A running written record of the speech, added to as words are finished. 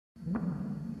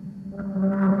You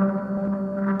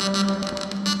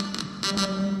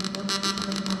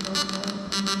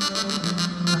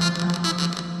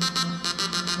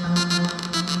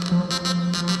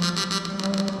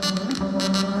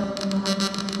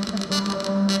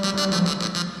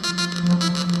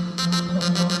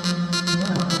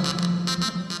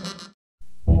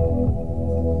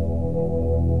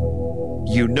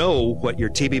know what your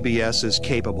TBBS is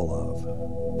capable of.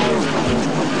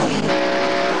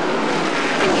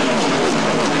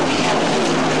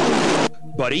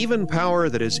 But even power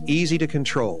that is easy to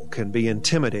control can be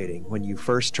intimidating when you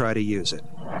first try to use it.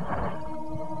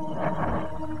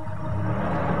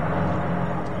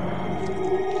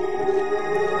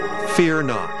 Fear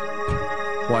not.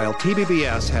 While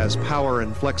TBBS has power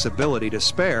and flexibility to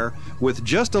spare, with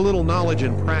just a little knowledge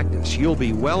and practice, you'll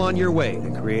be well on your way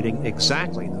to creating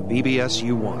exactly the BBS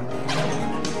you want.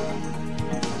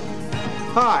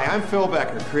 Hi, I'm Phil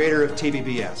Becker, creator of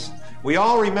TBBS. We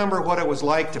all remember what it was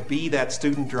like to be that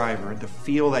student driver and to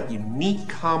feel that unique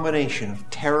combination of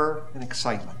terror and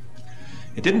excitement.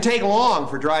 It didn't take long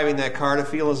for driving that car to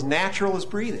feel as natural as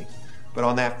breathing, but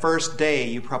on that first day,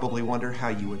 you probably wonder how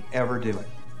you would ever do it.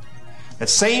 That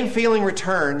same feeling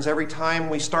returns every time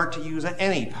we start to use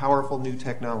any powerful new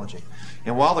technology.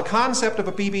 And while the concept of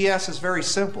a BBS is very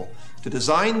simple, to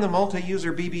design the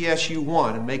multi-user BBS you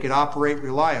want and make it operate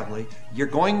reliably, you're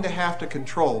going to have to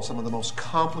control some of the most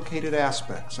complicated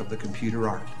aspects of the computer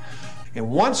art. And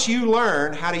once you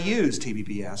learn how to use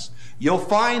TBBS, you'll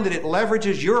find that it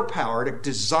leverages your power to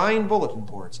design bulletin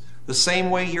boards, the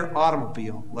same way your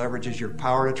automobile leverages your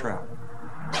power to travel.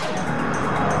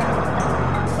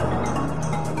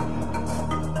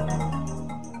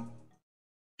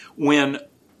 When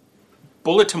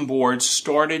bulletin boards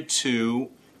started to,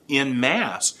 en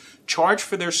masse, charge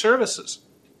for their services,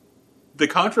 the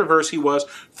controversy was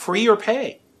free or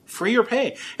pay, free or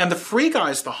pay. And the free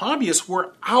guys, the hobbyists,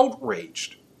 were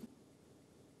outraged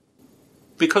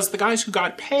because the guys who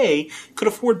got pay could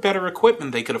afford better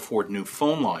equipment. They could afford new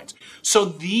phone lines. So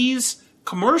these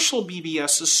commercial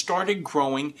BBSs started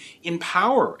growing in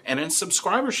power and in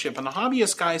subscribership. And the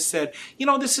hobbyist guys said, you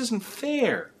know, this isn't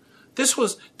fair. This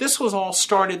was all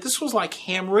started, this was like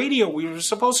ham radio. We were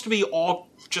supposed to be all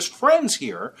just friends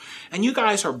here. And you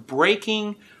guys are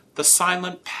breaking the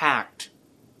silent pact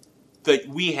that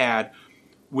we had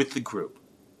with the group.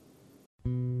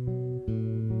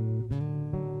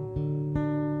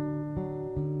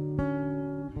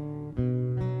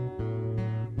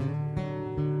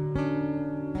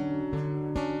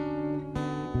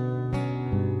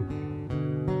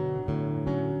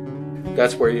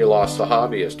 That's where you lost the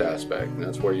hobbyist aspect, and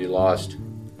that's where you lost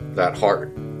that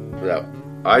heart that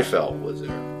I felt was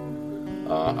there.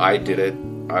 I did it.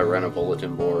 I ran a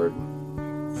bulletin board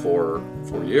for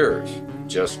years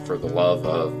just for the love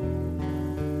of,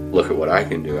 look at what I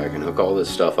can do. I can hook all this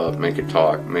stuff up, make it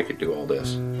talk, make it do all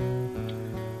this.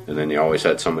 And then you always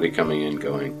had somebody coming in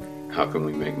going, how can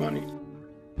we make money?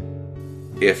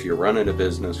 If you're running a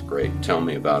business, great. Tell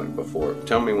me about it before.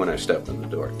 Tell me when I step in the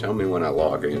door. Tell me when I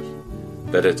log in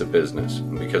that it's a business,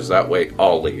 because that way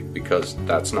I'll leave, because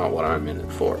that's not what I'm in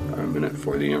it for. I'm in it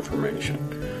for the information.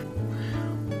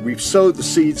 We've sowed the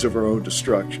seeds of our own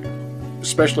destruction,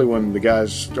 especially when the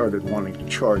guys started wanting to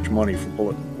charge money for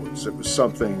bulletin boards. It was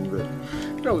something that,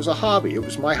 you know, it was a hobby. It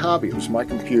was my hobby. It was my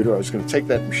computer. I was going to take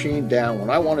that machine down. When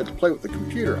I wanted to play with the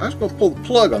computer, I was going to pull the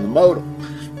plug on the modem.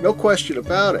 No question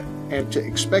about it. And to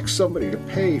expect somebody to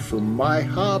pay for my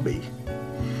hobby.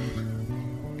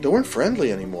 They weren't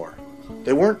friendly anymore.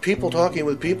 They weren't people talking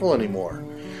with people anymore.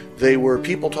 They were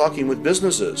people talking with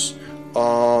businesses.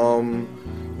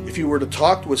 If you were to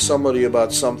talk with somebody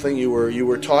about something, you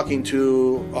were talking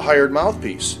to a hired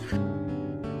mouthpiece.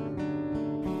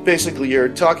 Basically, you're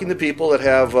talking to people that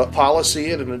have a policy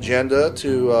and an agenda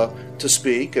to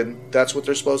speak, and that's what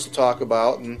they're supposed to talk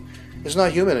about, and it's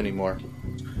not human anymore.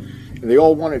 And they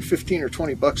all wanted 15 or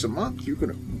 20 bucks a month. You're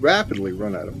going to rapidly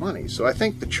run out of money. So I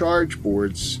think the charge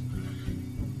boards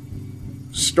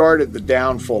started the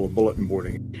downfall of bulletin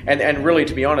boarding. And really,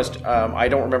 to be honest, I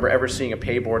don't remember ever seeing a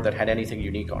pay board that had anything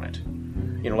unique on it.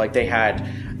 You know, like they had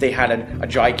a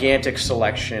gigantic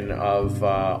selection of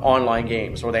online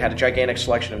games, or they had a gigantic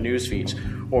selection of news feeds,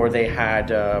 or they had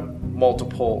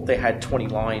they had 20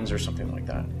 lines or something like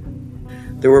that.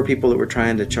 There were people that were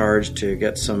trying to charge to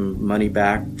get some money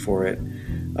back for it,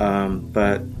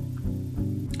 but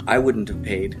I wouldn't have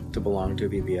paid to belong to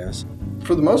BBS.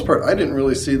 For the most part, I didn't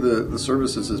really see the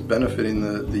services as benefiting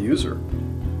the user.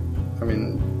 I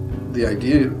mean, the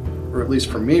idea, or at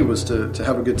least for me, was to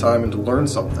have a good time and to learn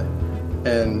something.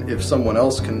 And if someone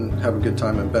else can have a good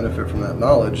time and benefit from that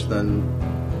knowledge, then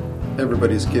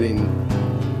everybody's getting,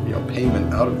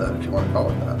 payment out of that, if you want to call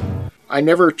it that. I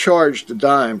never charged a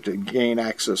dime to gain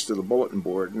access to the bulletin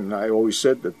board, and I always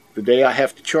said that the day I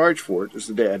have to charge for it is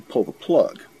the day I'd pull the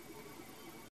plug.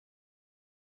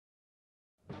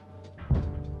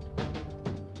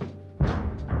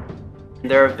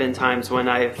 There have been times when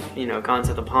I've, gone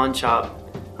to the pawn shop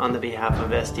on the behalf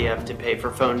of SDF to pay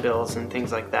for phone bills and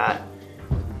things like that.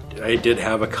 I did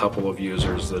have a couple of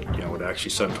users that would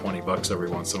actually send $20 every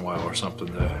once in a while or something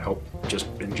to help, just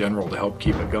in general, to help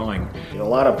keep it going. A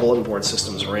lot of bulletin board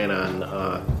systems ran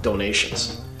on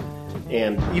donations.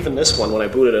 And even this one, when I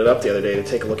booted it up the other day to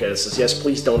take a look at it, it says, yes,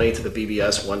 please donate to the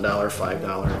BBS, $1,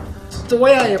 $5. The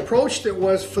way I approached it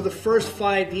was, for the first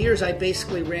 5 years, I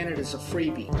basically ran it as a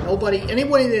freebie.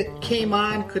 Anybody that came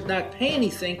on could not pay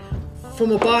anything.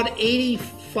 From about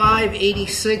 85,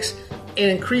 86, and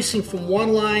increasing from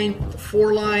 1 line to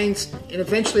 4 lines, and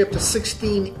eventually up to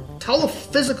 16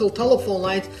 physical telephone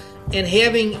lines, and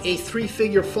having a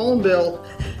 3-figure phone bill,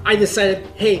 I decided,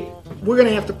 hey, we're going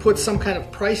to have to put some kind of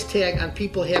price tag on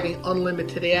people having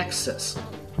unlimited access.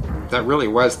 That really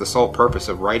was the sole purpose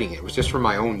of writing it. It was just for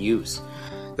my own use.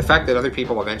 The fact that other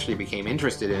people eventually became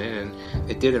interested in it, and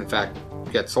it did in fact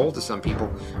get sold to some people,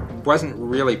 wasn't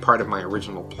really part of my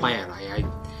original plan.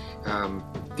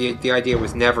 The idea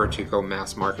was never to go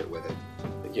mass market with it.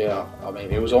 Yeah,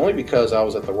 it was only because I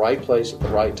was at the right place at the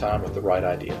right time with the right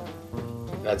idea.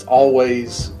 That's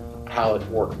always how it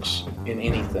works in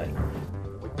anything.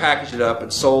 We packaged it up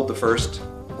and sold the first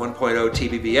 1.0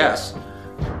 TBBS.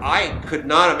 I could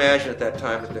not imagine at that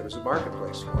time that there was a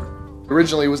marketplace for it.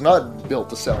 Originally, it was not built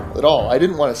to sell at all. I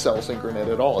didn't want to sell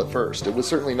Synchronet at all at first. It was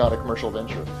certainly not a commercial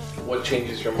venture. What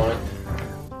changes your mind?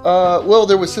 Well,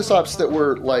 there was sysops that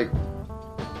were,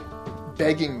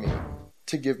 begging me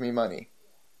to give me money.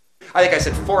 I think I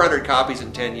said 400 copies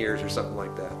in 10 years or something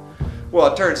like that.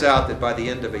 Well, it turns out that by the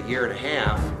end of a year and a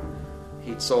half,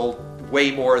 he'd sold way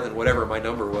more than whatever my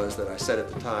number was that I said at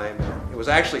the time. And it was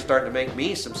actually starting to make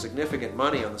me some significant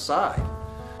money on the side.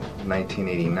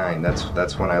 1989,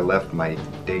 that's when I left my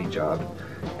day job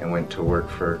and went to work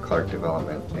for Clark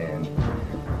Development and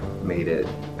made it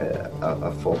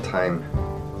a full-time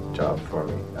job for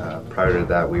me. Prior to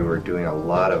that, we were doing a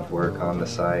lot of work on the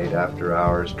site, after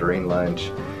hours, during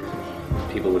lunch.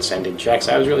 People would send in checks.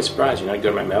 I was really surprised. I'd go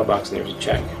to my mailbox and there was a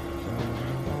check.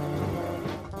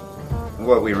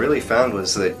 What we really found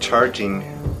was that charging,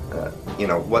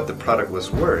 what the product was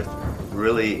worth,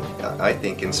 really, I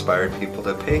think, inspired people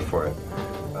to pay for it.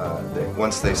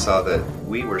 Once they saw that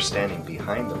we were standing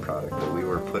behind the product, that we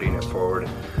were putting it forward,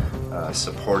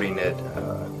 supporting it,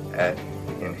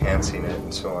 enhancing it,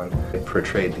 and so on, it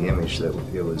portrayed the image that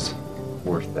it was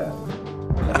worth that.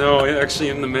 No, actually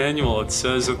in the manual it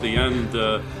says at the end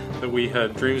that we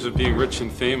had dreams of being rich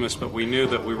and famous, but we knew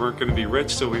that we weren't going to be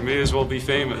rich, so we may as well be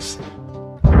famous.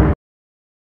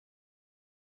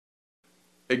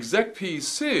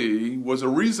 ExecPC was a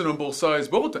reasonable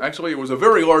sized bulletin. Actually, it was a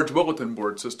very large bulletin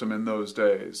board system in those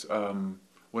days.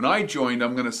 When I joined,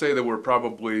 I'm going to say there were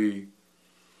probably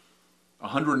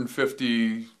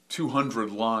 150,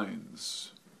 200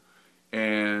 lines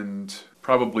and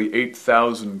probably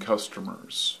 8,000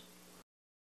 customers.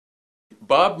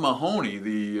 Bob Mahoney,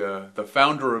 the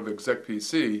founder of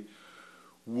ExecPC,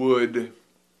 would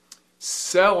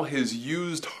sell his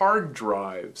used hard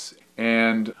drives,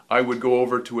 and I would go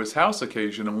over to his house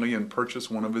occasionally and purchase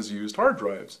one of his used hard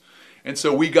drives. And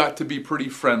so we got to be pretty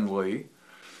friendly.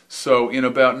 So in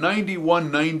about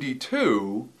 91,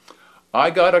 92, I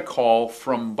got a call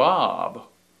from Bob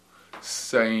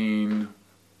saying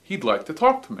he'd like to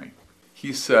talk to me.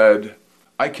 He said,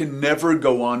 I can never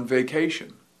go on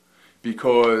vacation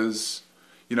because,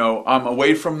 I'm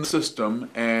away from the system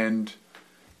and,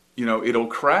 it'll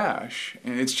crash.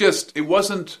 And it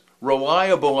wasn't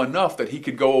reliable enough that he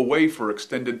could go away for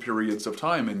extended periods of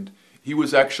time, and he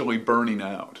was actually burning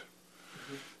out.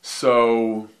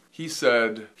 So he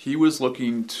said he was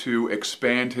looking to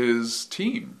expand his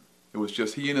team. It was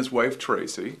just he and his wife,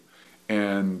 Tracy,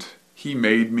 and he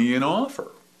made me an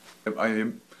offer.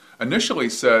 I initially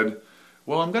said,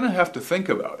 well, I'm going to have to think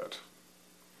about it.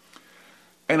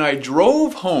 And I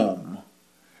drove home,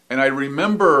 and I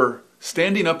remember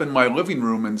standing up in my living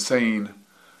room and saying,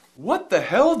 what the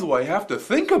hell do I have to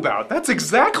think about? That's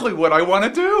exactly what I want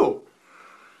to do.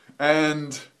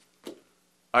 And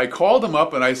I called him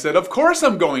up and I said, of course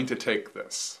I'm going to take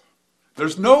this.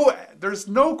 There's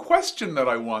no question that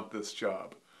I want this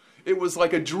job. It was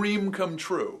like a dream come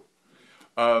true.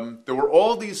 There were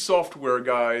all these software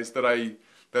guys that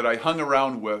I hung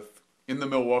around with in the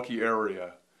Milwaukee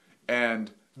area,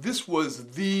 and this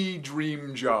was the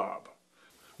dream job.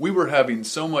 We were having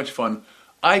so much fun.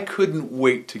 I couldn't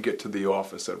wait to get to the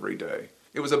office every day.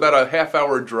 It was about a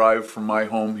half-hour drive from my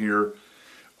home here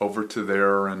over to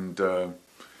there, and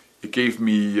it gave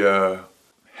me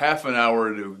half an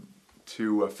hour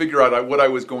to figure out what I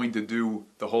was going to do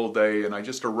the whole day, and I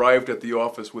just arrived at the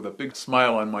office with a big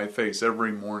smile on my face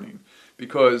every morning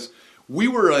because we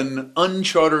were in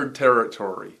uncharted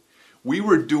territory. We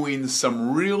were doing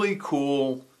some really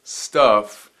cool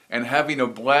stuff and having a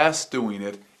blast doing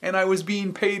it, and I was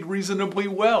being paid reasonably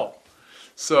well.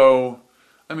 So,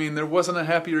 I mean, there wasn't a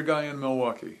happier guy in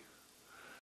Milwaukee.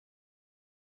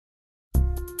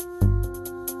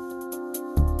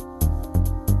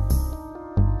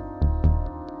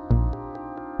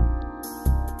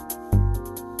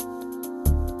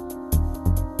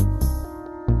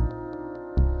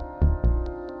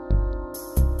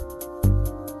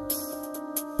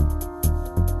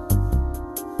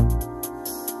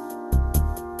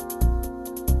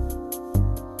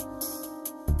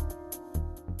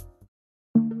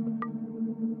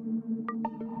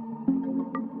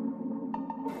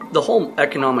 The whole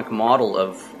economic model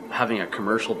of having a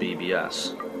commercial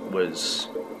BBS was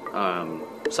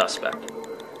suspect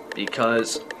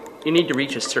because you need to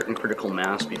reach a certain critical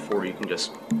mass before you can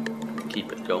just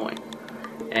keep it going.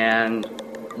 And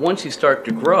once you start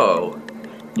to grow,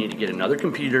 you need to get another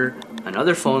computer,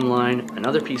 another phone line,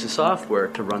 another piece of software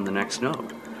to run the next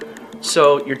node.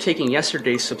 So you're taking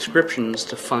yesterday's subscriptions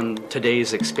to fund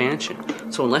today's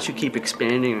expansion. So unless you keep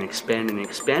expanding and expanding and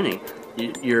expanding,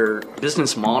 your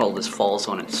business model just falls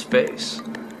on its face.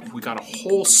 We got a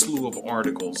whole slew of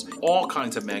articles, all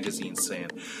kinds of magazines saying,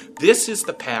 this is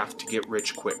the path to get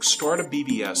rich quick. Start a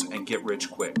BBS and get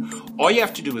rich quick. All you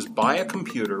have to do is buy a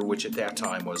computer, which at that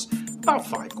time was about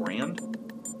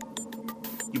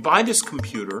 $5,000. You buy this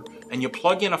computer and you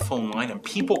plug in a phone line and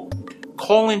people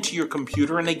call into your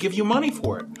computer and they give you money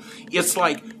for it. It's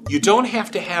like you don't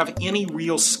have to have any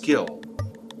real skill.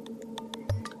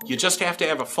 You just have to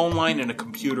have a phone line and a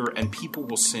computer and people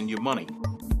will send you money.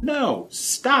 No,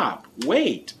 stop,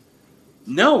 wait.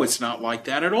 No, it's not like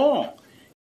that at all.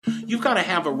 You've got to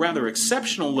have a rather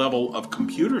exceptional level of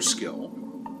computer skill.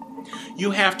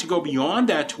 You have to go beyond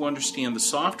that to understand the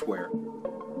software.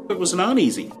 It was not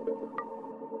easy.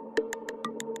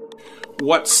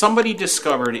 What somebody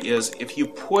discovered is if you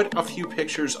put a few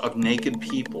pictures of naked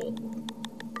people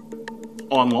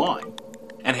online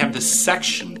and have this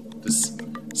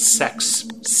sex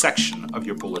section of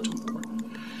your bulletin board,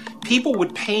 people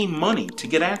would pay money to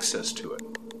get access to it.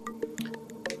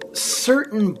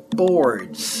 Certain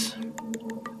boards,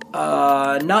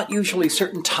 not usually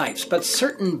certain types, but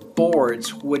certain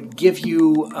boards would give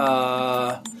you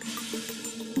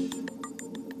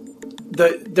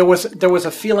there was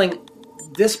a feeling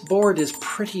this board is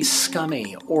pretty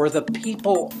scummy, or the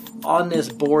people on this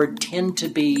board tend to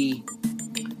be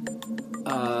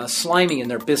slimy in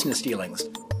their business dealings.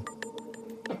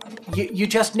 You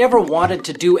just never wanted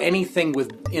to do anything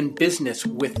in business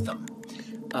with them.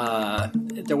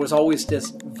 There was always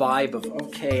this vibe of,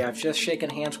 okay, I've just shaken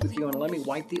hands with you and let me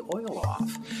wipe the oil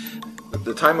off.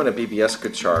 The time when a BBS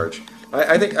could charge,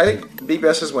 I think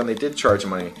BBSs, when they did charge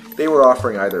money, they were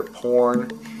offering either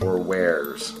porn or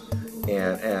wares.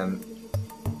 And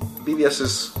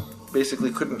BBSs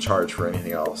basically couldn't charge for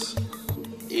anything else.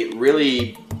 It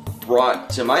really brought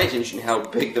to my attention how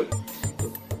big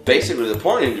basically the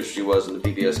porn industry was in the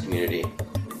BBS community.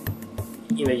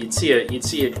 You know, you'd see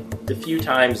it the few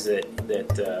times that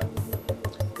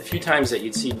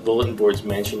you'd see bulletin boards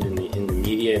mentioned in the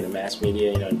media, in the mass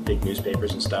media, you know, in big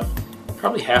newspapers and stuff.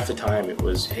 Probably half the time it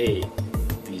was, hey,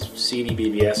 these seedy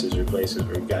BBSs are places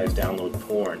where guys download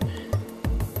porn.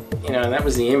 You know, and that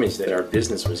was the image that our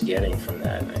business was getting from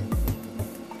that.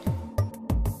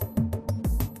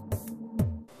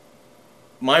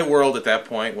 My world at that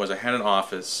point was I had an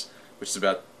office, which is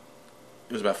about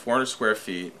 400 square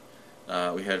feet.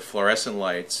 We had fluorescent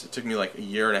lights. It took me like a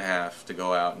year and a half to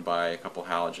go out and buy a couple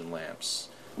halogen lamps.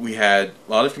 We had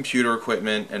a lot of computer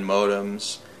equipment and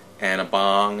modems and a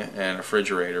bong and a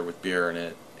refrigerator with beer in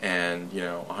it and,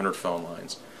 100 phone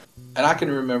lines. And I can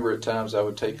remember at times I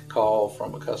would take a call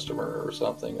from a customer or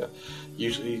something.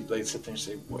 Usually they'd sit there and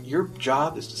say, well, your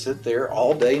job is to sit there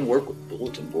all day and work with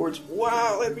bulletin boards?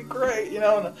 Wow, that'd be great,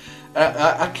 And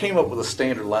I came up with a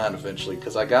standard line eventually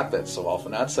because I got that so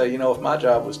often. I'd say, if my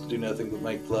job was to do nothing but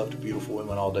make love to beautiful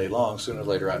women all day long, sooner or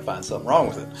later I'd find something wrong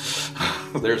with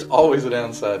it. There's always a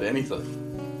downside to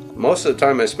anything. Most of the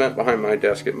time I spent behind my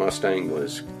desk at Mustang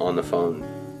was on the phone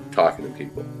talking to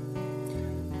people.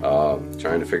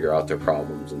 Trying to figure out their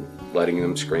problems and letting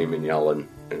them scream and yell and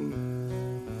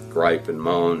gripe and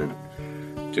moan. And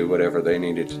do whatever they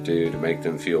needed to do to make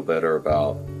them feel better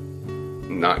about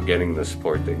not getting the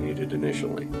support they needed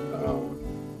initially.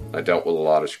 I dealt with a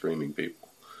lot of screaming people.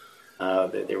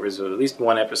 There was at least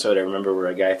one episode I remember where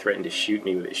a guy threatened to shoot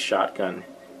me with his shotgun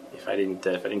if I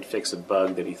didn't fix a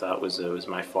bug that he thought was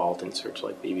my fault in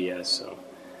Searchlight BBS. So,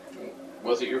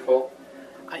 was it your fault?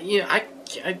 I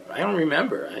don't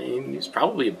remember. I mean, it was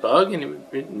probably a bug, and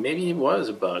maybe it was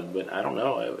a bug, but I don't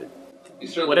know.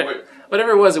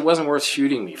 Whatever it was, it wasn't worth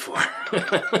shooting me for.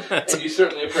 And you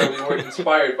certainly probably weren't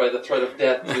inspired by the threat of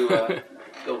death to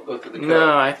go through the code.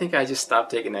 No, I think I just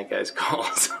stopped taking that guy's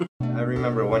calls. I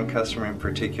remember one customer in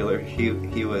particular,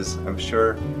 he was, I'm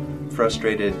sure,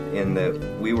 frustrated in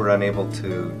that we were unable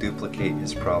to duplicate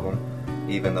his problem,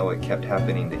 even though it kept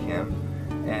happening to him.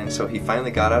 And so he finally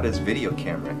got out his video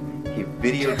camera. He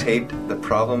videotaped the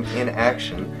problem in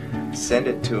action, sent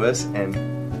it to us, and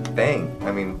bang.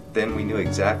 I mean, then we knew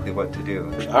exactly what to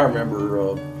do. I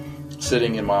remember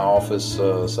sitting in my office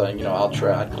saying,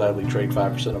 I'd gladly trade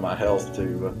 5% of my health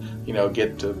to,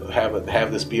 get to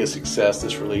have this be a success,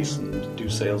 this release, and do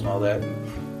sales and all that. And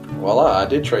voila, I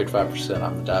did trade 5%.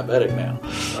 I'm a diabetic now.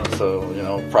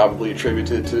 So, probably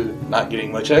attributed to not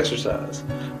getting much exercise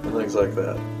and things like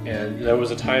that. And there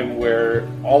was a time where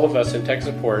all of us in tech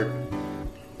support,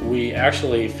 we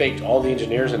actually faked all the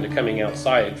engineers into coming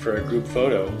outside for a group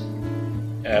photo.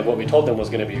 What we told them was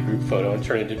going to be a group photo and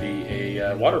turned into be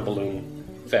a water balloon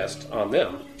fest on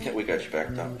them. Yeah, we got you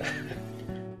backed up.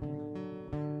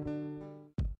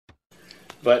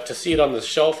 But to see it on the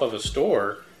shelf of a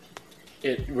store,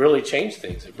 it really changed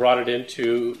things. It brought it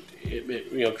into,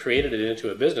 created it into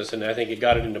a business, and I think it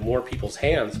got it into more people's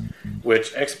hands,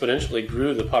 which exponentially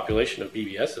grew the population of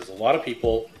BBSs. A lot of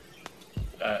people,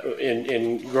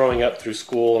 in growing up through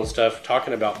school and stuff,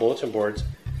 talking about bulletin boards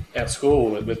at school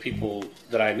with people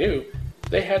that I knew,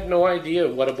 they had no idea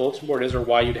what a bulletin board is or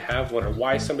why you'd have one or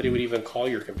why somebody would even call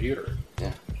your computer.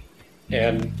 Yeah.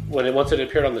 And once it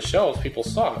appeared on the shelves, people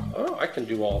saw, oh, I can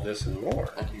do all this and more.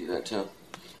 I can do that too.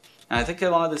 And I think a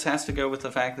lot of this has to go with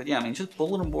the fact that, just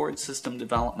bulletin board system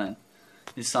development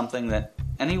is something that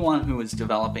anyone who is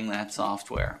developing that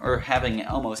software or having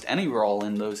almost any role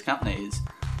in those companies,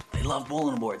 they love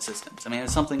bulletin board systems. I mean,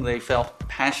 it's something they felt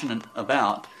passionate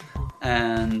about.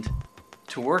 And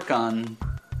to work on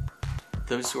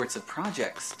those sorts of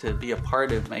projects, to be a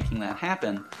part of making that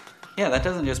happen, that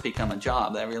doesn't just become a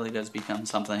job. That really does become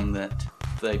something that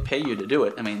they pay you to do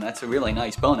it. I mean, that's a really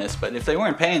nice bonus. But if they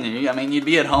weren't paying you, you'd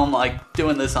be at home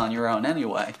doing this on your own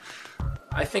anyway.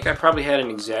 I think I probably had an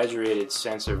exaggerated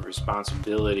sense of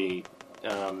responsibility,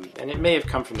 and it may have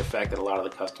come from the fact that a lot of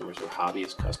the customers were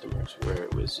hobbyist customers, where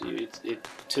it was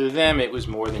to them it was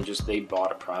more than just they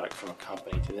bought a product from a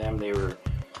company. To them, they were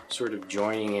sort of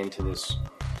joining into this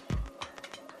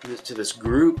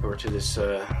group or to this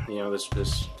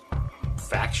this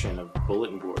faction of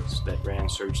bulletin boards that ran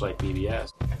Searchlight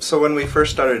BBS. So when we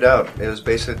first started out, it was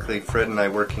basically Fred and I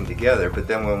working together, but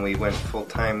then when we went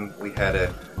full-time, we had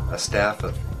a staff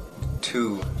of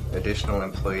 2 additional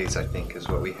employees, I think, is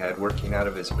what we had, working out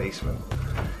of his basement.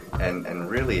 And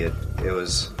really, it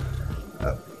was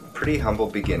pretty humble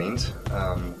beginnings.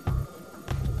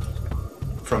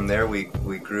 From there, we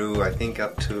grew, I think,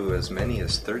 up to as many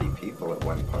as 30 people at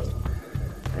one point.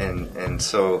 And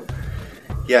so,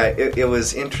 it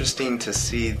was interesting to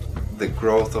see the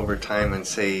growth over time and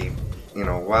say,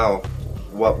 wow,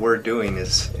 what we're doing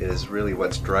is really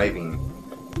what's driving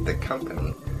the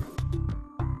company.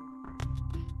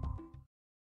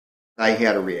 I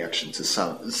had a reaction to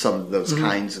some of those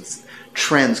kinds of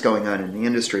trends going on in the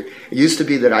industry. It used to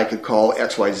be that I could call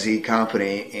XYZ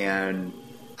company and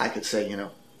I could say,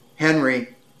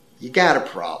 Henry, you got a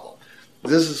problem.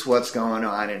 This is what's going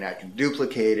on, and I can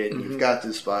duplicate it, and you've got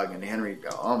this bug, and Henry would go,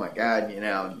 oh my God,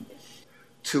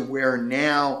 to where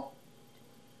now,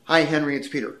 hi Henry, it's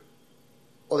Peter.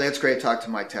 Oh, that's great, talk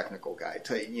to my technical guy.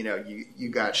 You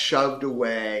got shoved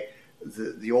away,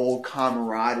 the old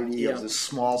camaraderie of this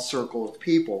small circle of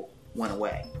people went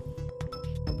away.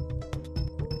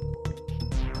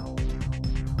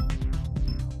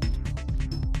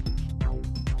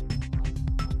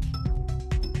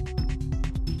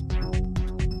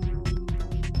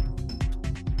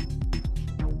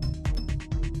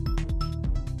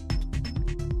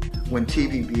 When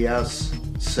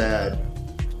TBBS said,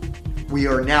 we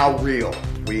are now real,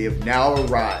 we have now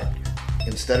arrived,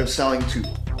 instead of selling to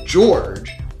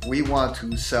George, we want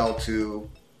to sell to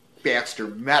Baxter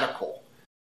Medical.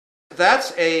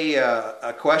 That's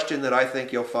a question that I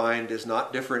think you'll find is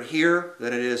not different here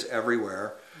than it is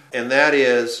everywhere, and that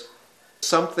is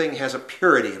something has a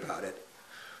purity about it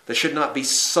that should not be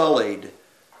sullied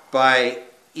by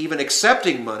even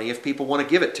accepting money if people want to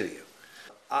give it to you.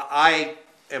 I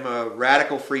am a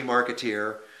radical free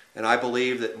marketeer, and I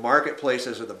believe that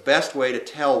marketplaces are the best way to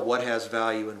tell what has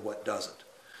value and what doesn't.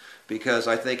 Because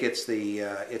I think it's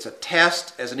a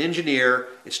test. As an engineer,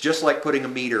 it's just like putting a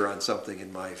meter on something,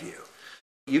 in my view.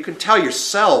 You can tell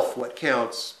yourself what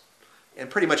counts and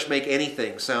pretty much make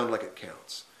anything sound like it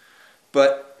counts.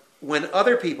 But when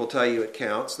other people tell you it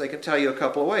counts, they can tell you a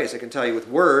couple of ways. They can tell you with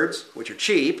words, which are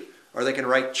cheap, or they can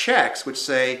write checks which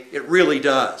say it really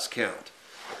does count.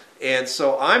 And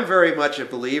so I'm very much a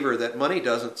believer that money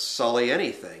doesn't sully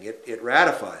anything. It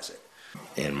ratifies it.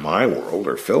 In my world,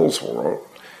 or Phil's world,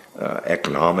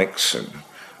 economics and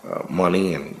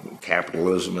money and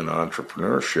capitalism and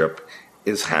entrepreneurship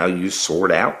is how you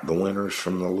sort out the winners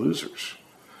from the losers.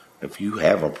 If you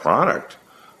have a product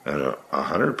and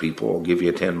 100 people will give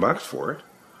you $10 for it,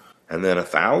 and then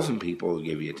 1,000 people will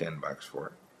give you $10 for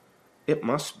it, it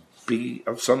must be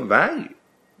of some value.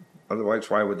 Otherwise,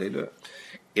 why would they do it?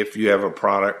 If you have a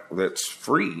product that's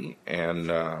free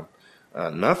and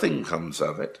nothing comes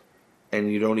of it,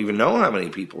 and you don't even know how many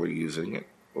people are using it,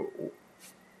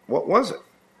 what was it?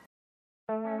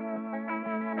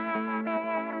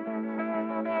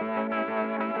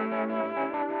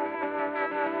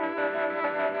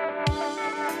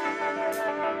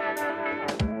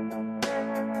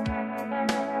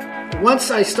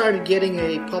 Once I started getting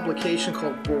a publication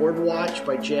called Boardwatch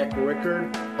by Jack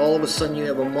Rickard, all of a sudden you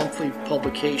have a monthly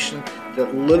publication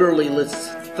that literally lists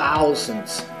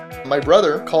thousands. My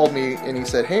brother called me and he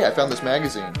said, "Hey, I found this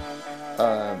magazine.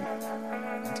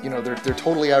 They're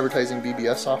totally advertising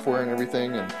BBS software and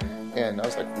everything." And I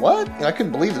was like, "What?" And I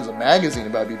couldn't believe there's a magazine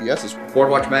about BBSs.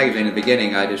 Boardwatch magazine in the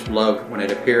beginning, I just loved when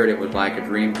it appeared. It was like a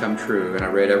dream come true, and I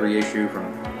read every issue from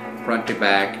front to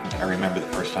back. I remember the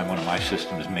first time one of my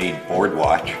systems made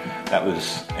Boardwatch. That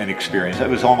was an experience. That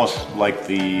was almost like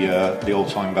the old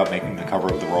song about making the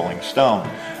cover of the Rolling Stone.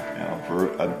 For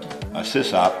a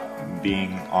sysop,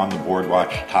 being on the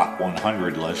Boardwatch top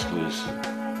 100 list was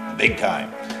big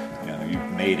time. You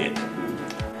made it.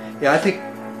 Yeah, I think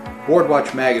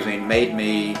Boardwatch magazine made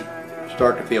me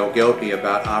start to feel guilty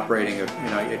about operating. It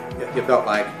felt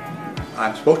like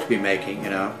I'm supposed to be making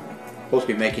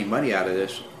money out of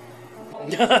this.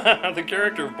 The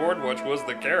character of Boardwatch was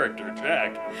the character,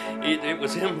 Jack. It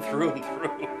was him through and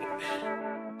through.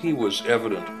 He was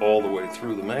evident all the way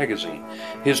through the magazine.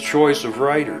 His choice of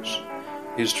writers,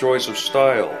 his choice of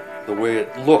style, the way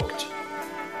it looked,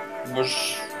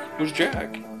 was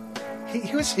Jack.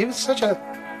 He was such a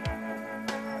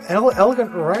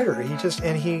elegant writer. He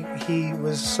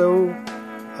was so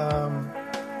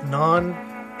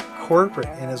non-corporate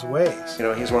in his ways.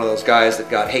 He's one of those guys that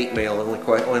got hate mail and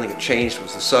only thing that changed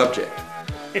was the subject,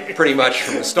 pretty much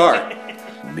from the start.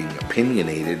 Being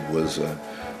opinionated was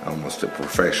almost a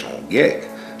professional gig.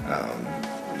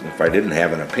 If I didn't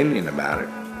have an opinion about it,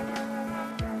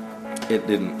 it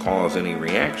didn't cause any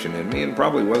reaction in me and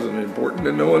probably wasn't important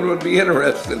and no one would be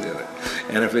interested in it.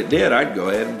 And if it did, I'd go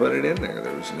ahead and put it in there.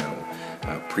 There was no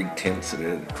pretense at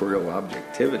editorial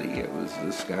objectivity. It was,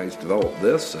 this guy's developed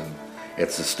this and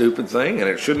it's a stupid thing and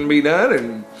it shouldn't be done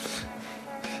and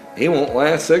he won't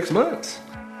last 6 months.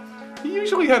 He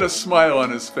usually had a smile on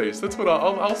his face. That's what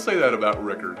I'll say that about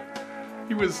Rickard.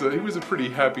 He was a pretty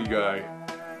happy guy.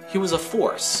 He was a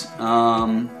force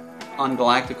on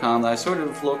Galacticom that I sort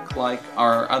of looked like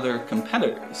our other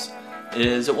competitors.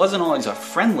 It wasn't always a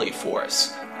friendly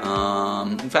force.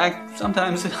 In fact,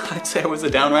 sometimes I'd say it was a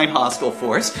downright hostile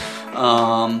force.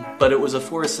 But it was a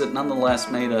force that nonetheless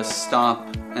made us stop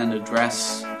and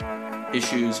address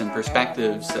issues and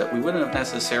perspectives that we wouldn't have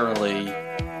necessarily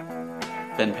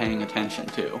been paying attention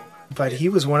to. But he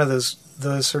was one of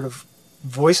those sort of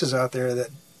voices out there that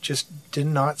just did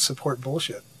not support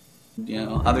bullshit.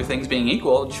 Other things being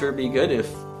equal, it'd sure be good if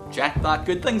Jack thought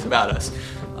good things about us.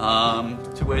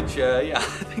 To which, I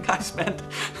think I spent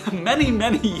many,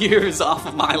 many years off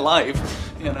of my life,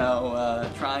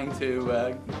 trying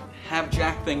to have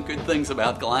Jack think good things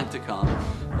about Galacticom.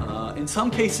 In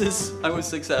some cases, I was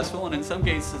successful, and in some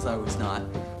cases, I was not.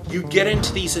 You get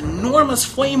into these enormous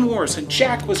flame wars, and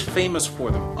Jack was famous for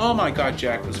them. Oh my God,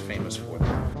 Jack was famous for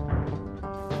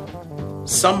them.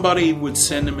 Somebody would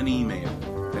send him an email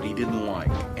that he didn't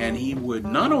like, and he would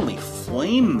not only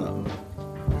flame them,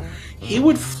 he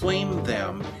would flame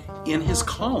them in his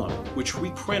column, which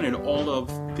reprinted all of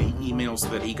the emails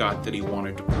that he got that he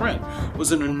wanted to print. It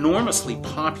was an enormously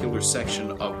popular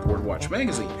section of Boardwatch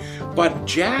magazine. But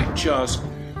Jack just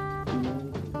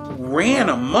ran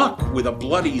amok with a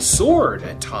bloody sword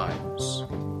at times.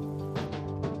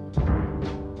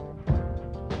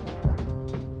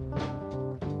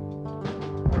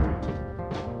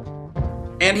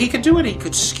 And he could do it. He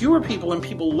could skewer people, and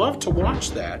people loved to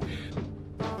watch that.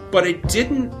 But it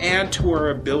didn't add to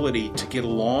our ability to get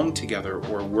along together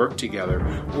or work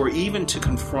together or even to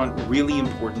confront really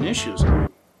important issues.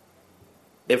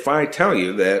 If I tell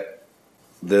you that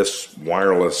this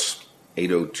wireless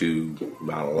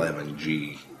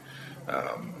 802.11g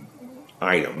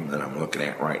item that I'm looking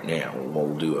at right now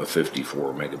will do a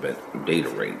 54 megabit data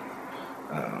rate,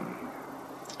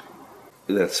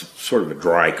 that's sort of a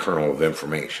dry kernel of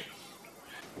information.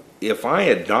 If I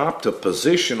adopt a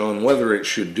position on whether it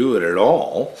should do it at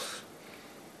all,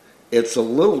 it's a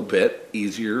little bit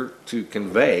easier to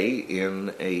convey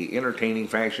in a entertaining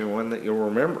fashion, one that you'll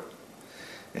remember.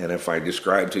 And if I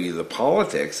describe to you the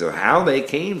politics of how they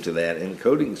came to that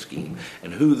encoding scheme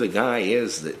and who the guy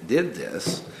is that did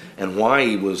this and why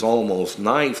he was almost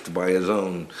knifed by his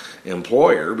own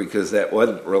employer because that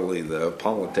wasn't really the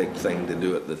politic thing to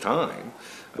do at the time,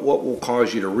 what will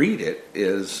cause you to read it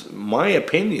is my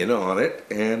opinion on it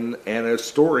and a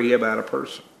story about a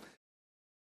person.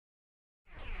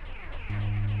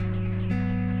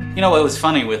 You know what was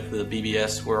funny with the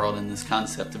BBS world and this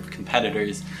concept of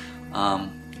competitors,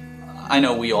 I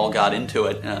know we all got into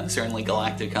it. Certainly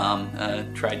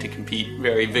Galacticom tried to compete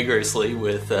very vigorously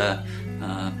with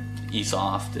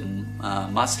eSoft and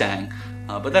Mustang,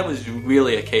 but that was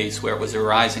really a case where it was a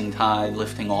rising tide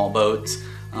lifting all boats.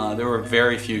 There were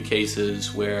very few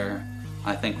cases where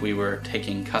I think we were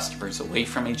taking customers away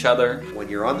from each other. When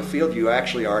you're on the field, you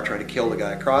actually are trying to kill the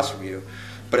guy across from you.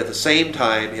 But at the same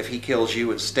time, if he kills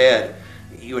you instead,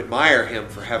 you admire him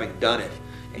for having done it.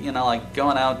 You know, like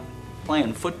going out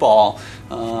playing football,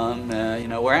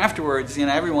 where afterwards,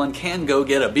 everyone can go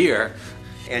get a beer.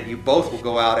 And you both will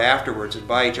go out afterwards and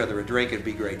buy each other a drink and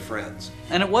be great friends.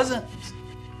 And it wasn't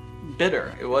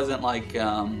bitter. It wasn't like,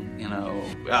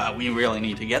 we really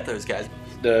need to get those guys.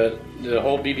 The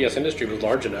whole BBS industry was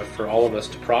large enough for all of us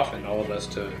to profit, all of us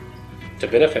to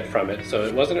benefit from it. So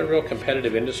it wasn't a real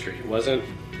competitive industry. It wasn't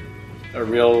a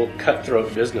real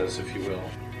cutthroat business, if you will.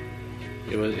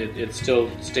 It still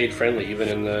stayed friendly, even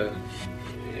in the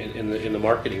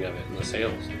marketing of it, in the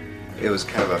sales. It was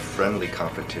kind of a friendly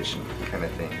competition kind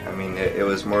of thing. I mean, it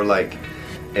was more like,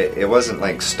 it wasn't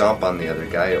like stomp on the other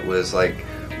guy. It was like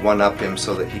one-up him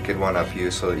so that he could one-up you,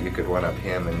 so that you could one-up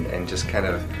him, and just kind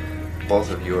of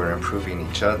both of you are improving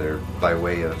each other by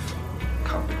way of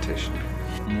competition.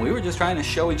 We were just trying to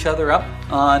show each other up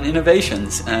on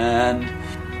innovations, and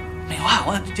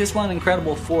wow, just one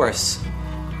incredible force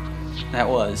that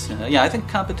was. I think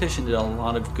competition did a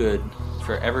lot of good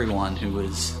for everyone who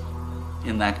was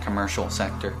in that commercial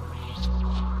sector.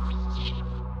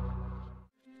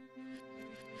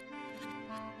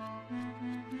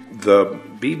 The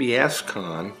BBS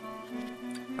Con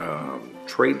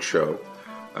trade show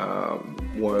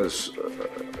was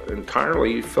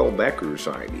entirely Phil Becker's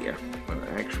idea,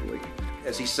 actually.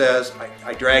 As he says,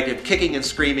 I dragged him kicking and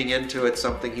screaming into it,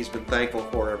 something he's been thankful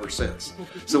for ever since.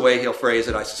 It's the way he'll phrase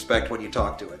it, I suspect, when you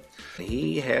talk to him.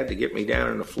 He had to get me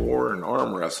down on the floor and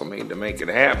arm wrestle me to make it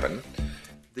happen.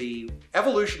 The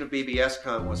evolution of BBS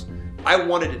Con was, I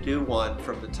wanted to do one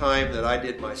from the time that I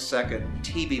did my second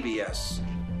TBBS,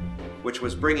 which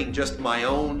was bringing just my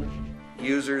own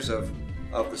users of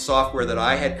the software that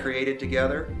I had created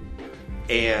together.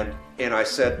 And I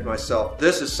said to myself,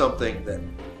 this is something that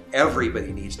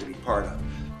everybody needs to be part of.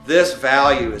 This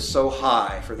value is so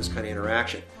high for this kind of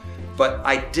interaction. But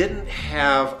I didn't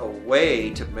have a way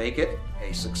to make it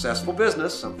a successful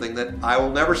business, something that I will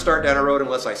never start down a road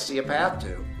unless I see a path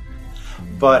to.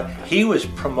 But he was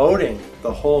promoting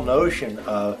the whole notion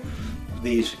of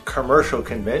these commercial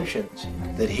conventions,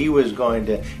 that he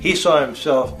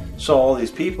saw all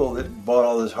these people that bought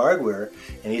all this hardware,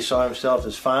 and he saw himself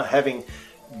as having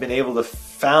been able to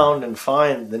found and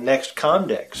find the next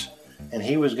Comdex, and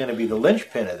he was going to be the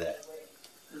linchpin of that.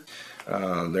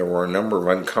 There were a number of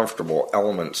uncomfortable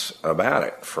elements about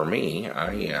it. For me,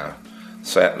 I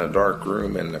sat in a dark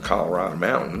room in the Colorado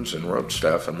mountains and wrote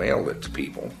stuff and mailed it to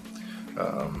people.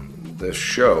 This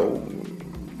show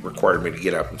required me to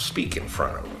get up and speak in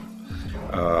front of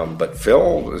them. But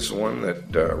Phil is the one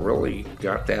that really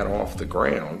got that off the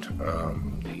ground.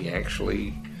 He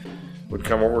actually would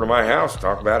come over to my house,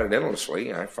 talk about it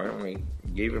endlessly. I finally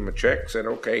gave him a check, said,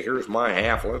 okay, here's my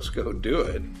half, let's go do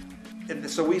it. And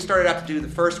so we started out to do the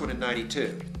first one in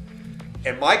 '92.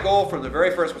 And my goal from the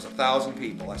very first was 1,000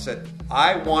 people. I said,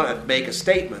 I want to make a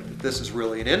statement that this is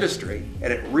really an industry,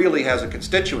 and it really has a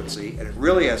constituency, and it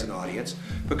really has an audience,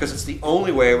 because it's the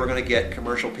only way we're going to get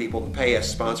commercial people to pay us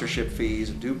sponsorship fees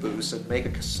and do booths and make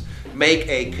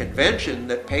a convention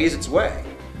that pays its way.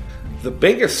 The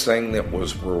biggest thing that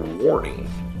was rewarding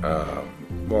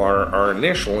Well, our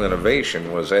initial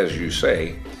innovation was, as you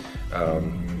say,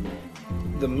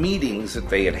 the meetings that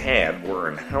they had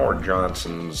were in Howard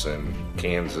Johnson's in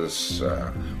Kansas,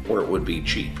 where it would be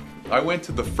cheap. I went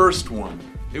to the first one.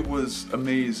 It was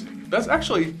amazing. That's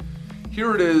actually,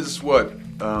 here it is, 12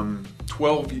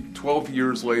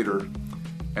 years later,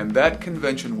 and that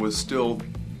convention was still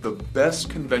the best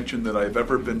convention that I've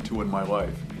ever been to in my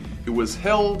life. It was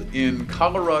held in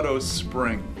Colorado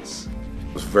Springs.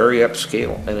 It was very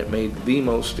upscale, and it made the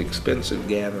most expensive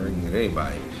gathering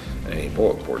that any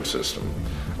bulletin board system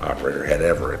operator had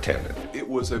ever attended. It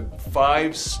was a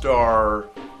 5-star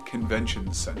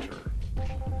convention center,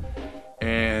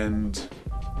 and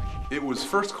it was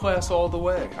first class all the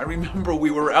way. I remember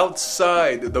we were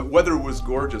outside, the weather was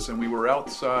gorgeous, and we were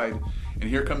outside, and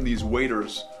here come these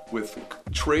waiters with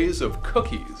trays of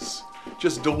cookies,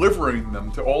 just delivering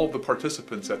them to all of the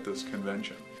participants at this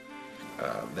convention.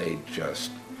 They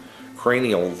just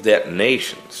cranial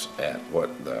detonations at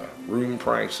what the room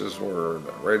prices were,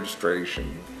 the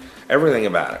registration, everything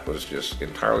about it was just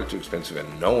entirely too expensive,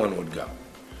 and no one would go.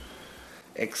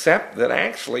 Except that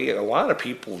actually a lot of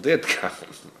people did come.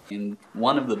 And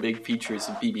one of the big features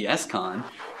of BBS Con,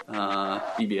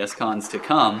 BBS Cons to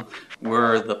come,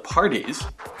 were the parties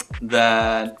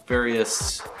that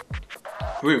various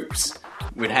groups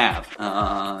would have.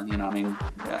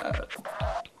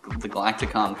 The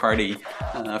Galacticon party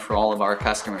for all of our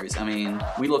customers. I mean,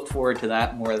 we look forward to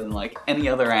that more than like any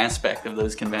other aspect of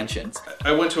those conventions.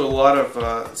 I went to a lot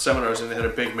of seminars, and they had a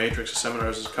big matrix of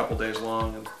seminars. It was a couple days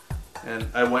long, and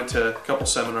I went to a couple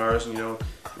seminars, and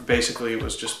basically it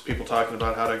was just people talking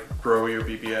about how to grow your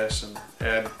BBS and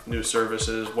add new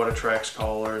services, what attracts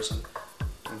callers,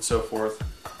 and so forth.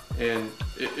 And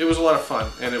it was a lot of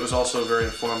fun, and it was also very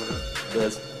informative.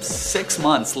 The 6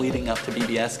 months leading up to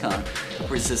BBS Con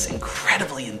was this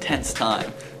incredibly intense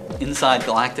time inside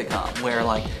Galacticon, where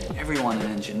like everyone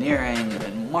in engineering and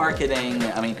in marketing,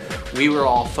 I mean, we were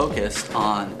all focused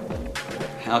on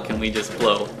how can we just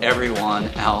blow everyone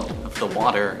out of the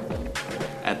water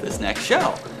at this next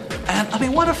show. And I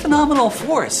mean, what a phenomenal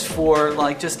force for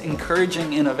like just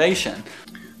encouraging innovation.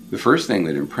 The first thing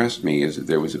that impressed me is that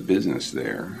there was a business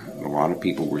there. A lot of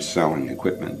people were selling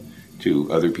equipment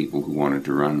to other people who wanted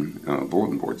to run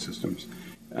bulletin board systems.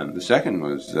 And the second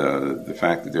was the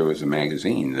fact that there was a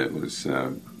magazine that was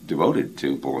devoted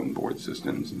to bulletin board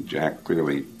systems, and Jack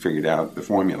clearly figured out the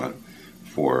formula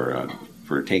for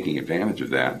taking advantage of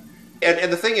that.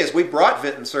 And the thing is, we brought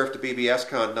Vint and Cerf to BBS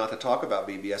Con not to talk about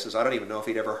BBSs. I don't even know if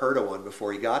he'd ever heard of one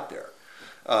before he got there.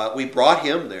 We brought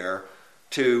him there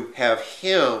to have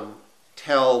him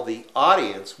tell the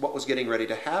audience what was getting ready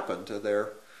to happen to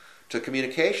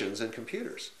communications and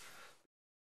computers.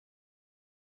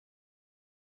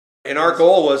 And our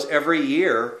goal was every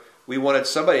year we wanted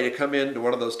somebody to come into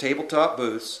one of those tabletop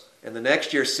booths, and the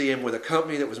next year see him with a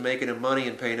company that was making him money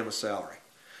and paying him a salary.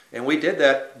 And we did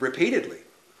that repeatedly.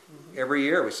 Every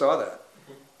year we saw that.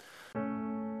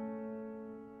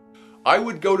 I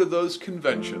would go to those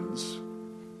conventions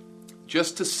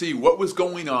just to see what was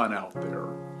going on out there.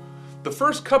 The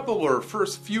first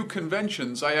few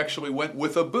conventions, I actually went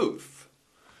with a booth.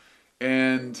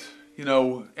 And,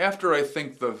 after I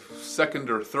think the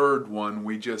second or third one,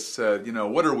 we just said,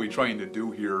 what are we trying to do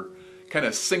here? Kind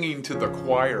of singing to the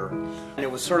choir. And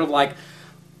it was sort of like,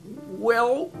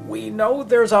 well, we know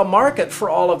there's a market for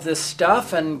all of this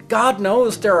stuff, and God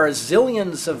knows there are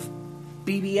zillions of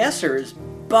BBSers,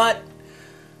 but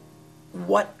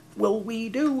what will we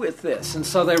do with this? And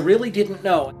so they really didn't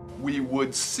know. We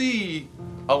would see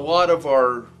a lot of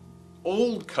our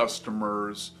old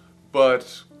customers,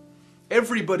 but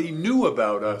everybody knew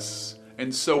about us,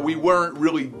 and so we weren't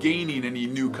really gaining any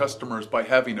new customers by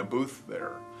having a booth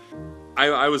there.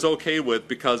 I was okay with,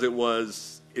 because it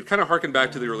kind of harkened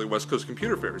back to the early West Coast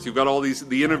computer fairs. You've got all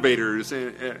the innovators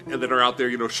that are out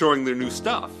there, showing their new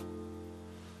stuff.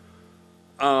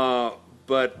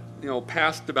 But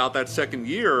past about that second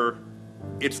year,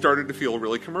 it started to feel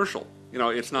really commercial.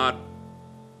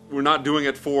 We're not doing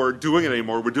it for doing it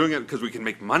anymore. We're doing it because we can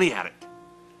make money at it.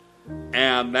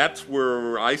 And that's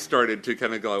where I started to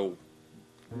kind of go,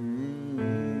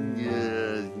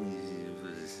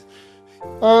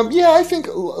 yeah, I think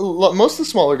most of the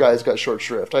smaller guys got short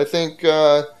shrift. I think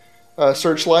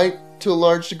Searchlight to a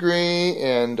large degree,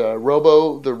 and the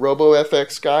Robo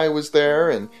FX guy was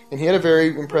there, and he had a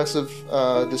very impressive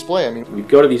display. I mean, we'd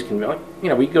go to these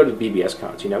we'd go to the BBS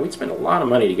cons. We'd spend a lot of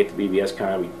money to get to BBS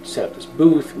con. We'd set up this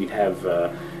booth. We'd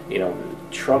have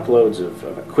truckloads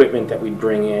of equipment that we'd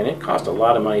bring in. It cost a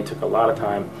lot of money. Took a lot of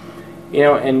time.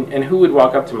 And who would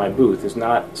walk up to my booth is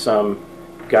not some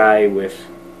guy with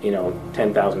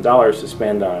 $10,000 to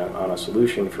spend on a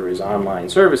solution for his online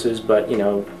services, but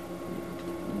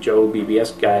Joe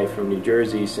BBS guy from New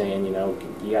Jersey saying,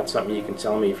 you got something you can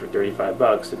sell me for $35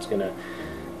 that's going to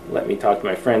let me talk to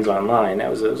my friends online. That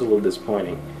was a little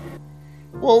disappointing.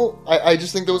 Well, I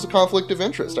just think there was a conflict of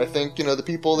interest. I think, the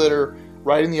people that are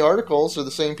writing the articles are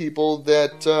the same people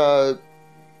that,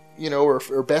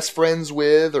 are best friends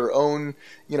with or own,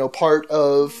 part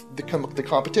of the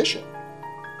competition.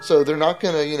 So they're not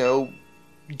going to,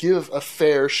 give a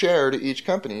fair share to each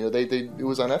company. It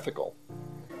was unethical.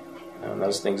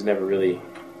 Those things never really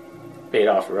paid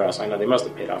off for us. I know they must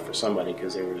have paid off for somebody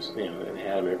because they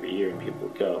had them every year and people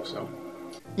would go. So,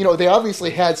 they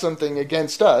obviously had something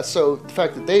against us. So the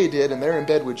fact that they did and they're in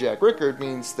bed with Jack Rickard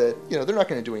means that they're not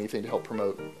going to do anything to help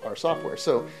promote our software.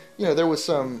 So there was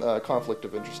some conflict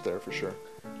of interest there for sure.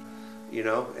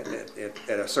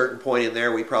 At a certain point in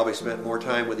there, we probably spent more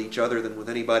time with each other than with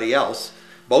anybody else,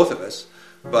 both of us.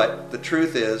 But the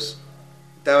truth is,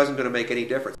 that wasn't going to make any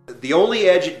difference. The only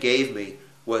edge it gave me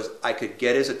was I could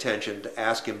get his attention to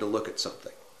ask him to look at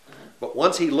something. But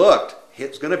once he looked,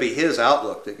 it's going to be his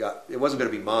outlook it wasn't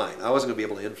going to be mine. I wasn't going to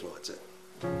be able to influence it.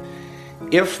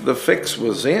 If the fix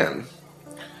was in,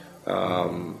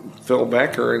 Phil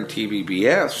Becker and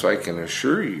TBBS, I can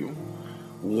assure you,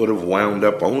 would have wound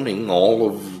up owning all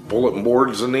of bulletin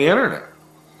boards and the internet.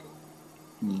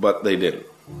 But they didn't.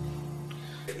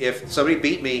 If somebody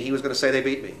beat me, he was going to say they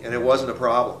beat me, and it wasn't a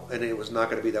problem, and it was not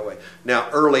going to be that way. Now,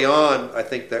 early on, I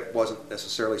think that wasn't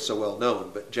necessarily so well known,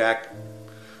 but Jack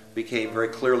became very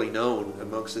clearly known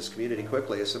amongst this community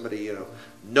quickly as somebody,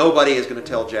 nobody is going to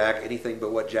tell Jack anything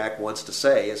but what Jack wants to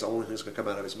say is the only thing that's going to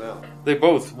come out of his mouth. They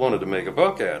both wanted to make a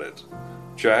buck at it.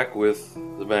 Jack with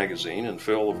the magazine and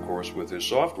Phil, of course, with his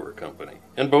software company.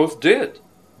 And both did.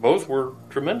 Both were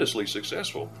tremendously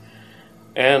successful.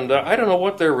 And I don't know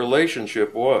what their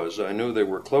relationship was. I knew they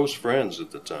were close friends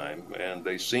at the time, and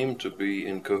they seemed to be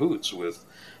in cahoots with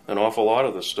an awful lot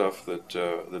of the stuff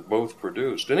that both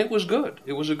produced. And it was good.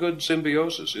 It was a good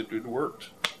symbiosis. It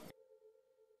worked.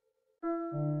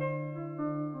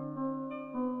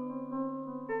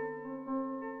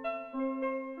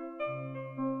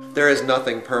 There is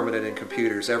nothing permanent in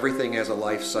computers. Everything has a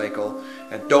life cycle,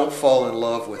 and don't fall in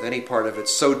love with any part of it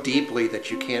so deeply that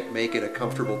you can't make it a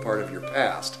comfortable part of your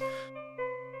past.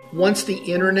 Once the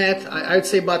internet, I'd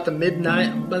say about the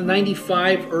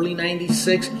mid-95, early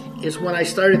 96, is when I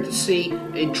started to see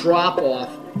a drop-off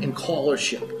in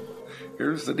callership.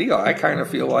 Here's the deal. I kind of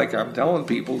feel like I'm telling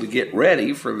people to get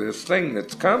ready for this thing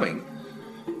that's coming.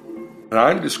 And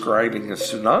I'm describing a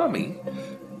tsunami.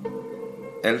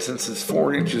 And since it's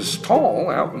 4 inches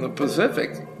tall out in the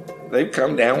Pacific, they've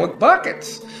come down with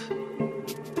buckets.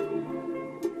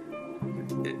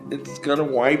 It's going to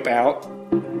wipe out,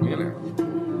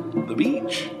 the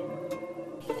beach.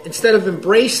 Instead of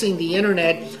embracing the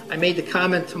internet, I made the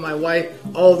comment to my wife,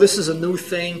 oh, this is a new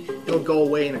thing. It'll go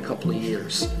away in a couple of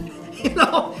years.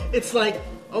 It's like,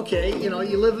 okay, you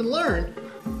live and learn.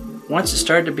 Once it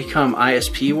started to become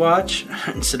ISP Watch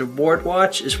instead of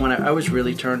Boardwatch is when I was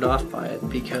really turned off by it,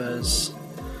 because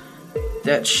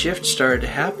that shift started to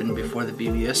happen before the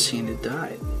BBS scene had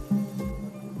died.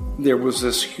 There was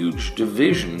this huge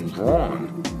division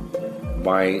drawn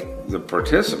by the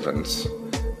participants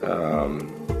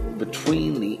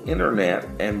between the internet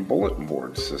and bulletin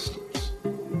board systems.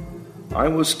 I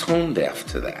was tone deaf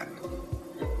to that.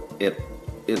 It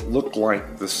looked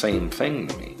like the same thing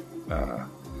to me.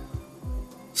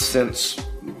 Since,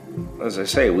 as I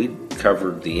say, we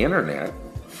covered the internet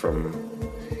from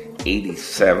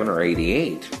 87 or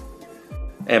 88,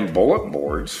 and bulletin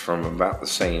boards from about the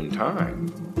same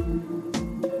time,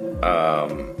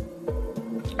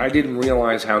 I didn't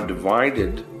realize how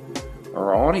divided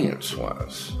our audience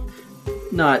was.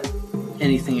 Not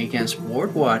anything against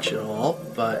Boardwatch at all,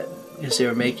 but as they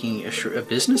were making a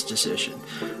business decision.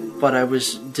 But I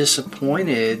was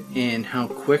disappointed in how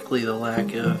quickly the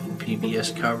lack of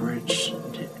BBS coverage,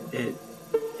 it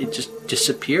just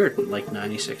disappeared like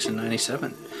 96 and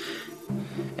 97.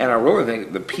 And I really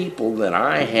think the people that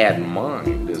I had in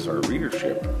mind as our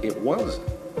readership, it wasn't.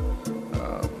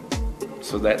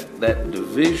 So that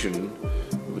division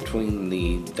between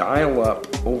the dial-up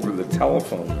over the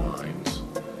telephone lines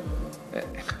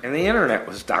and the internet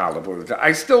was dialed up over the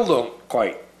I still don't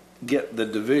quite get the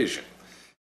division.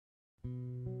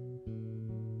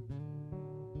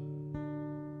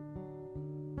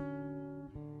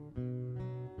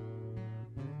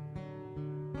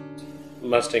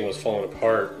 Mustang was falling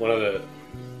apart. One of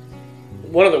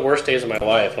the worst days of my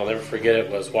life, I'll never forget it,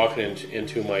 was walking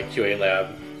into my QA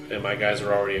lab, and my guys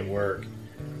were already at work,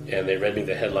 and they read me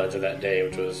the headlines of that day,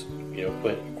 which was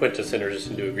quit to Synergist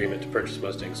into agreement to purchase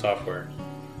Mustang Software.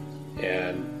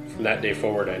 And from that day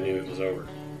forward, I knew it was over.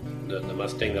 The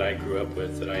Mustang that I grew up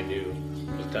with, that I knew,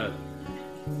 was done.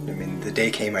 I mean, the day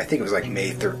came, I think it was like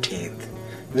May 13th.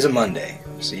 It was a Monday,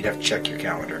 so you'd have to check your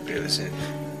calendar. But it was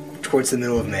towards the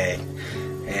middle of May.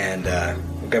 And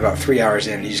we got about 3 hours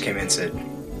in, and he just came in and said,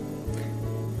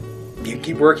 "You can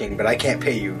keep working, but I can't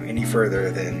pay you any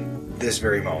further than this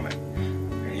very moment."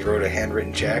 And he wrote a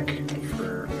handwritten check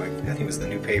for, like, I think it was the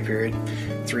new pay period,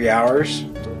 3 hours.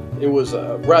 It was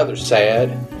rather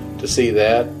sad to see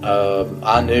that.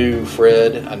 I knew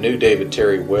Fred, I knew David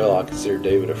Terry well. I considered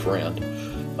David a friend.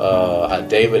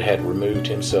 David had removed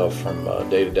himself from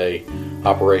day-to-day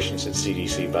operations at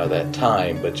CDC by that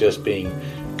time, but just being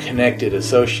connected,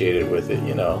 associated with it,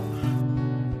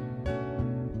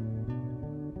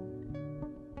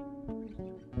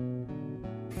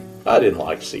 I didn't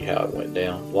like to see how it went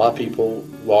down. A lot of people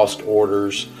lost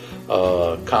orders,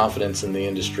 confidence in the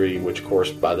industry, which of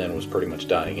course by then was pretty much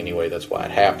dying anyway. That's why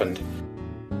it happened.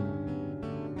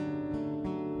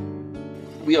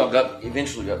 We all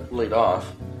eventually got laid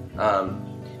off.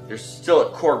 There's still a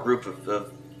core group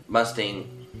of Mustang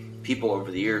people over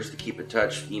the years to keep in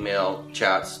touch, email,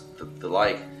 chats, the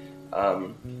like.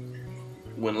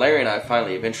 When Larry and I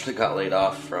finally eventually got laid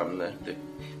off from the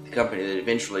company that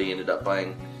eventually ended up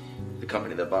buying the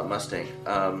company that bought Mustang,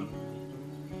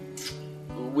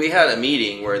 we had a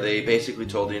meeting where they basically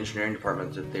told the engineering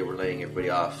department that they were laying everybody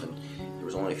off, and there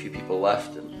was only a few people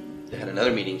left, and they had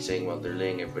another meeting saying, well, they're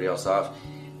laying everybody else off.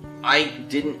 I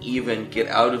didn't even get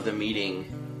out of the meeting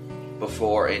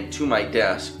before and to my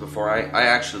desk before I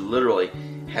actually literally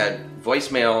had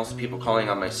voicemails, people calling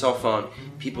on my cell phone,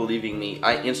 people leaving me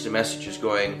instant messages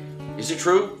going, "Is it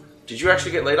true? Did you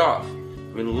actually get laid off?"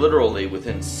 I mean, literally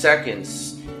within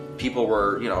seconds, people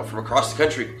were, from across the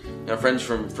country, friends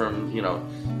from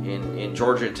in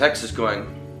Georgia and Texas going,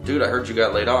 "Dude, I heard you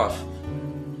got laid off."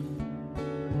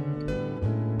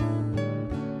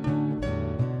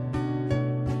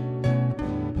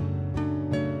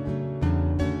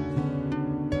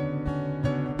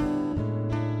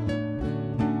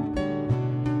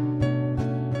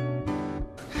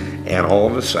 And all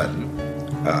of a sudden,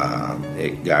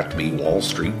 it got to be Wall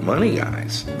Street money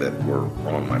guys that were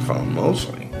on my phone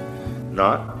mostly,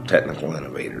 not technical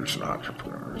innovators and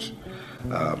entrepreneurs.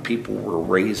 People were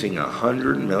raising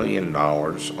 $100 million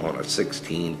on a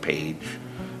 16-page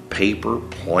paper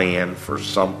plan for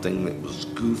something that was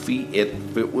goofy.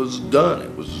 If it was done,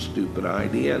 it was a stupid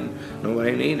idea and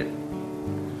nobody needed it.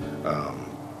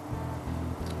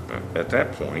 At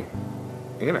that point,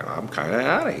 I'm kind of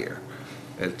out of here.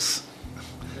 It's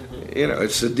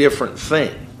a different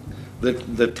thing.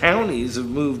 The townies have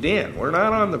moved in. We're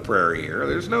not on the prairie here.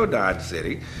 There's no Dodge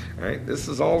City, right? This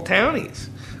is all townies,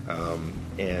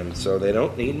 and so they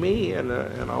don't need me, and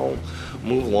I'll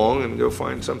move along and go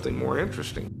find something more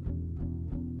interesting.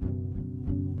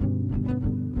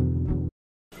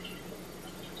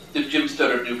 If Jim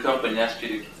started a new company and asked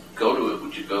you to go to it,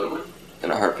 would you go to it? In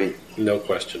a heartbeat. No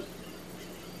question.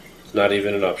 It's not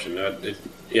even an option.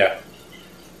 Yeah.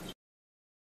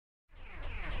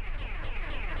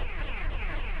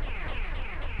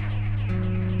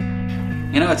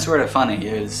 It's sort of funny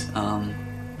is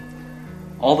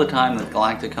all the time that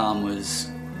Galacticom was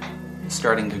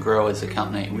starting to grow as a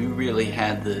company, we really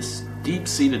had this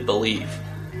deep-seated belief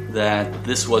that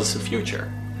this was the future,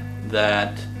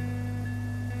 that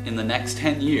in the next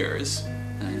 10 years,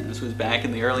 and this was back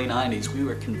in the early 90s, we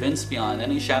were convinced beyond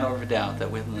any shadow of a doubt that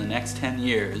within the next 10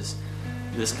 years,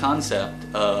 this concept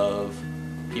of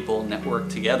people networked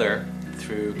together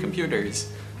through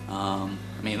computers,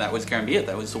 that was going to be it.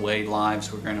 That was the way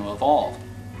lives were going to evolve.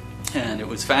 And it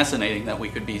was fascinating that we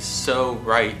could be so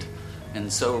right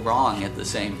and so wrong at the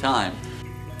same time.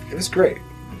 It was great.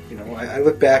 I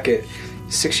look back at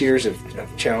 6 years of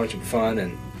challenge and fun,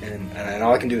 and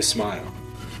all I can do is smile.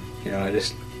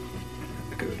 Just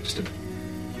a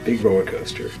big roller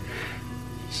coaster.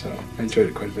 So I enjoyed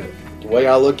it quite a bit. The way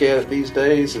I look at it these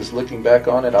days is, looking back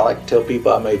on it, I like to tell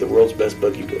people I made the world's best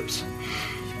buggy whips.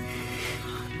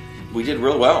 We did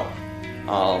real well.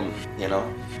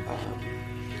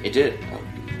 It did.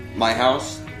 My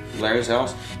house, Larry's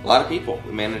house, a lot of people.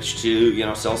 We managed to,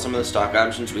 sell some of the stock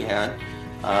options we had,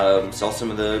 sell some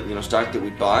of the, stock that we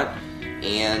bought,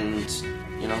 and,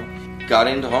 got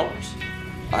into homes.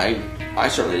 I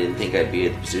certainly didn't think I'd be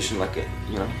in a position like it,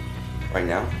 right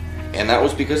now. And that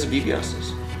was because of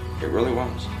BBS's. It really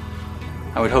was.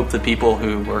 I would hope the people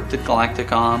who worked at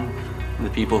Galacticom, the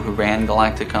people who ran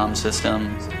Galacticom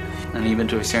systems, and even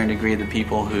to a certain degree the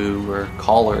people who were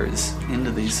callers into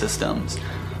these systems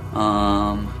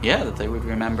that they would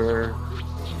remember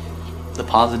the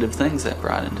positive things that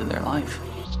brought into their life.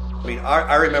 I mean,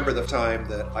 I remember the time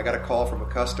that I got a call from a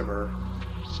customer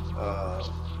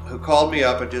who called me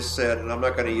up and just said, and I'm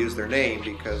not going to use their name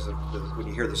because when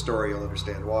you hear the story you'll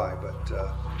understand why, but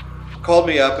called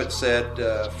me up and said,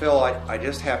 Phil, I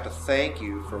just have to thank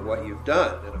you for what you've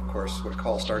done. And of course, when a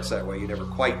call starts that way, you never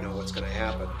quite know what's going to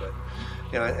happen.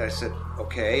 But I said,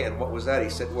 okay, and what was that? He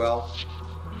said, well,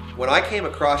 when I came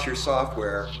across your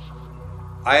software,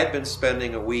 I had been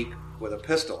spending a week with a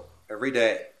pistol every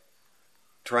day,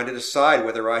 trying to decide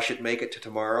whether I should make it to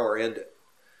tomorrow or end it.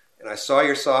 And I saw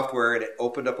your software, and it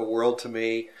opened up a world to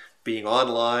me, being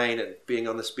online and being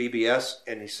on this BBS.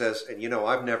 And he says, and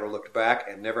I've never looked back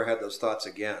and never had those thoughts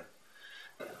again.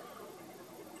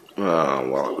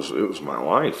 Well, it was my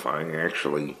life. I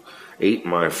actually ate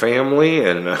my family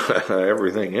and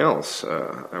everything else.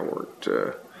 I worked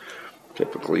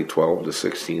typically 12 to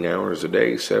 16 hours a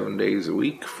day, 7 days a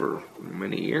week for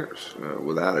many years,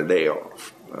 without a day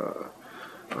off.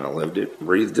 I lived it,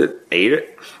 breathed it, ate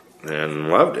it, and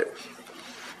loved it.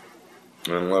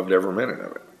 And loved every minute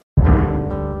of it.